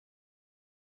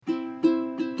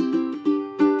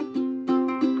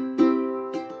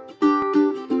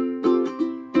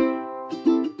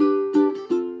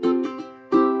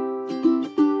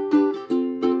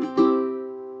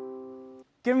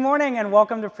morning and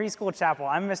welcome to Preschool Chapel.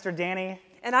 I'm Mr. Danny.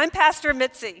 And I'm Pastor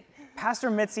Mitzi. Pastor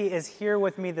Mitzi is here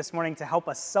with me this morning to help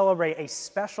us celebrate a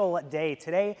special day.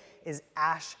 Today is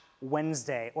Ash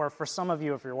Wednesday, or for some of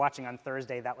you, if you're watching on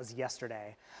Thursday, that was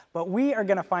yesterday. But we are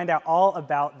going to find out all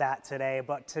about that today.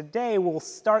 But today we'll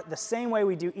start the same way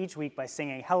we do each week by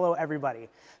singing Hello Everybody.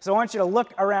 So I want you to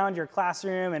look around your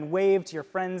classroom and wave to your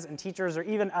friends and teachers or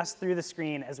even us through the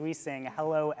screen as we sing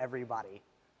Hello Everybody.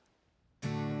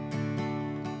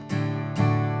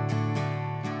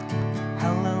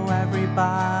 Hello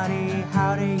everybody,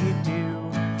 how do you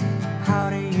do? How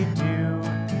do you do?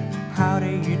 How do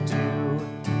you do?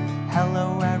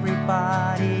 Hello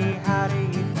everybody, how do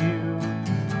you do?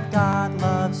 God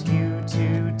loves you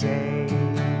today.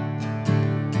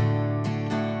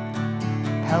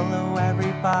 Hello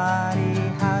everybody,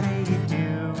 how do you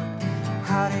do?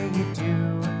 How do you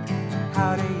do?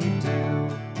 How do you do?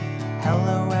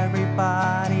 Hello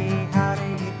everybody, how do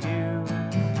you do?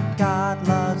 God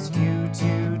loves you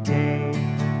today.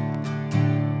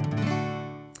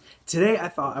 Today I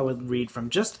thought I would read from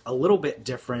just a little bit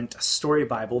different story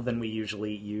Bible than we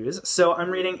usually use, so I'm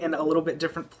reading in a little bit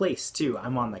different place too.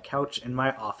 I'm on the couch in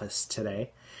my office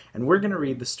today, and we're going to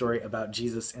read the story about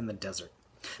Jesus in the desert.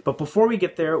 But before we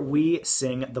get there, we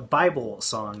sing the Bible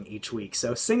song each week,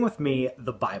 so sing with me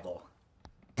the Bible.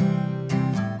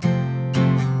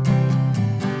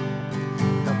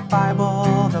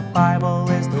 The Bible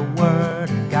is the Word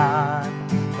of God.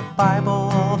 The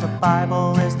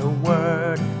Bible is the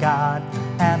Word of God.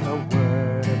 And the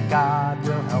Word of God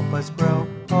will help us grow.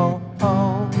 Oh,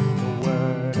 oh, the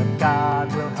Word of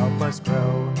God will help us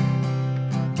grow.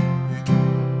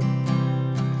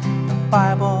 The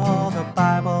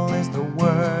Bible is the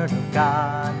Word of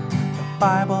God.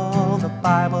 The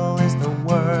Bible is the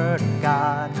Word of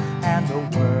God. And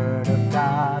the Word of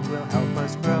God will help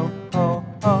us grow. Oh,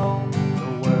 oh,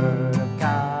 the Word of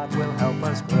God will help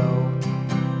us grow.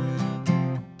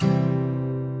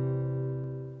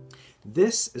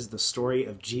 This is the story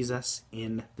of Jesus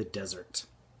in the desert.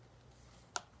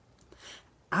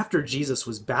 After Jesus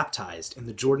was baptized in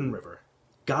the Jordan River,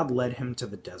 God led him to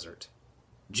the desert.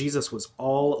 Jesus was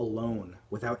all alone,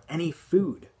 without any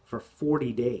food, for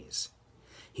 40 days.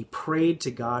 He prayed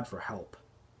to God for help,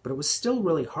 but it was still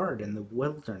really hard in the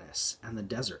wilderness and the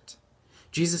desert.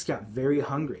 Jesus got very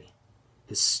hungry.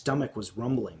 His stomach was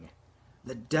rumbling.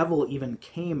 The devil even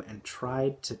came and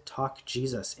tried to talk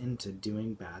Jesus into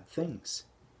doing bad things.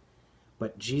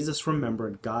 But Jesus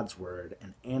remembered God's word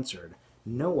and answered,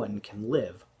 "No one can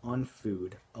live on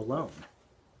food alone."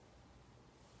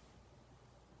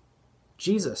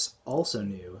 Jesus also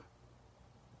knew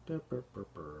that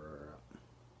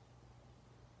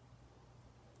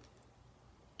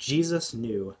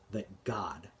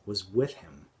God was with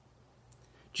him.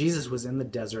 Jesus was in the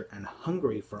desert and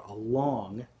hungry for a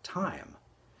long time,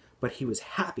 but he was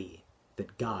happy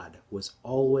that God was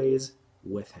always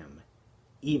with him,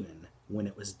 even when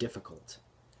it was difficult.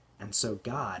 And so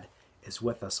God is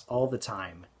with us all the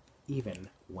time, even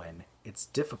when it's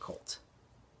difficult.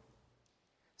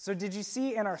 So did you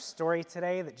see in our story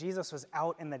today that Jesus was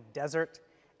out in the desert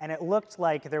and it looked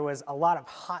like there was a lot of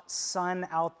hot sun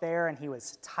out there and he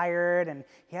was tired and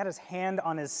he had his hand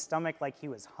on his stomach like he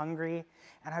was hungry,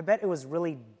 and I bet it was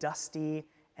really dusty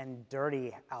and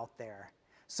dirty out there.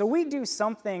 So we do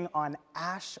something on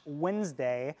Ash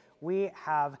Wednesday. We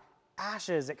have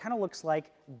ashes. It kind of looks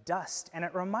like dust, and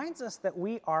it reminds us that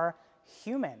we are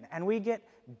human and we get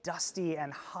dusty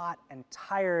and hot and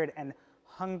tired and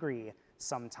hungry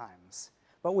sometimes.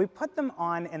 But we put them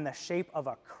on in the shape of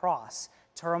a cross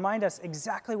to remind us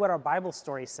exactly what our Bible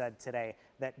story said today,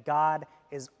 that God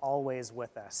is always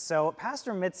with us. So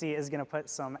Pastor Mitzi is going to put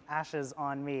some ashes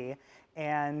on me,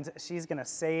 and she's going to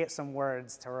say some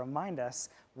words to remind us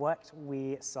what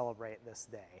we celebrate this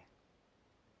day.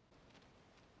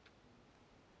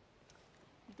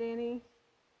 Danny,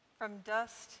 from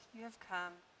dust you have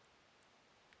come,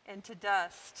 and to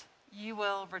dust you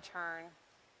will return.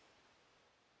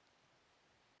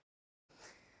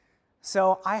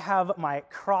 So I have my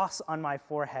cross on my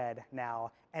forehead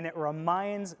now, and it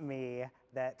reminds me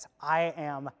that I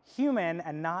am human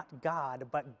and not God,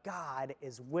 but God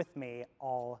is with me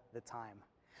all the time.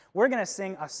 We're going to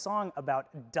sing a song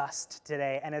about dust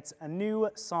today, and it's a new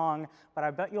song, but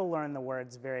I bet you'll learn the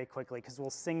words very quickly because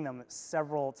we'll sing them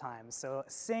several times. So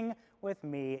sing with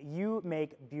me, "You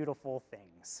Make Beautiful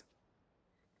Things."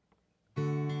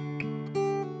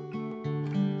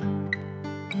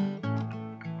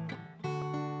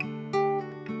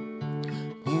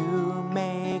 You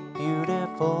make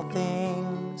beautiful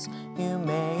things, you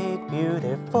make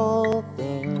beautiful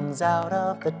things out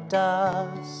of the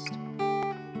dust.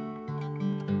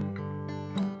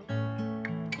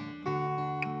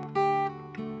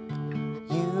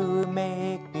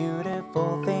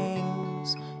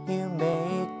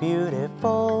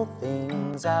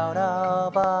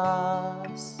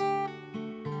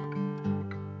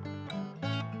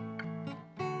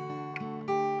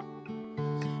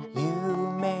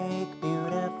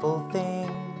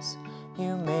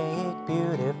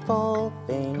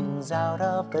 things out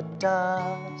of the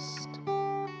dust.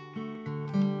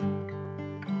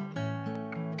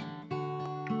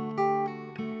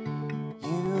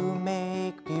 You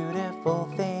make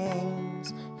beautiful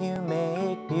things. You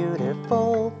make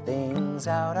beautiful things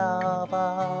out of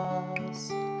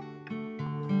us.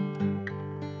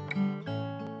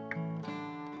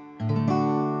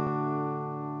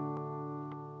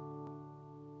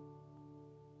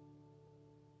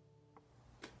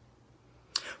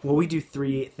 Well, we do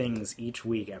 3 things each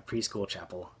week at Preschool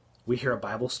Chapel. We hear a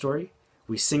Bible story,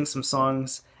 we sing some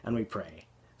songs, and we pray.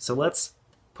 So let's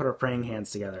put our praying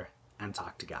hands together and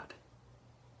talk to God.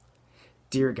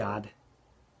 Dear God,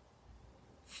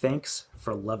 thanks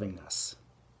for loving us.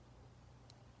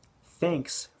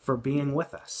 Thanks for being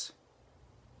with us,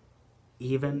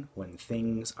 even when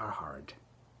things are hard.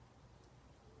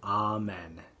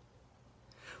 Amen.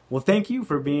 Well, thank you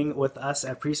for being with us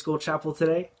at Preschool Chapel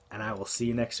today, and I will see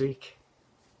you next week.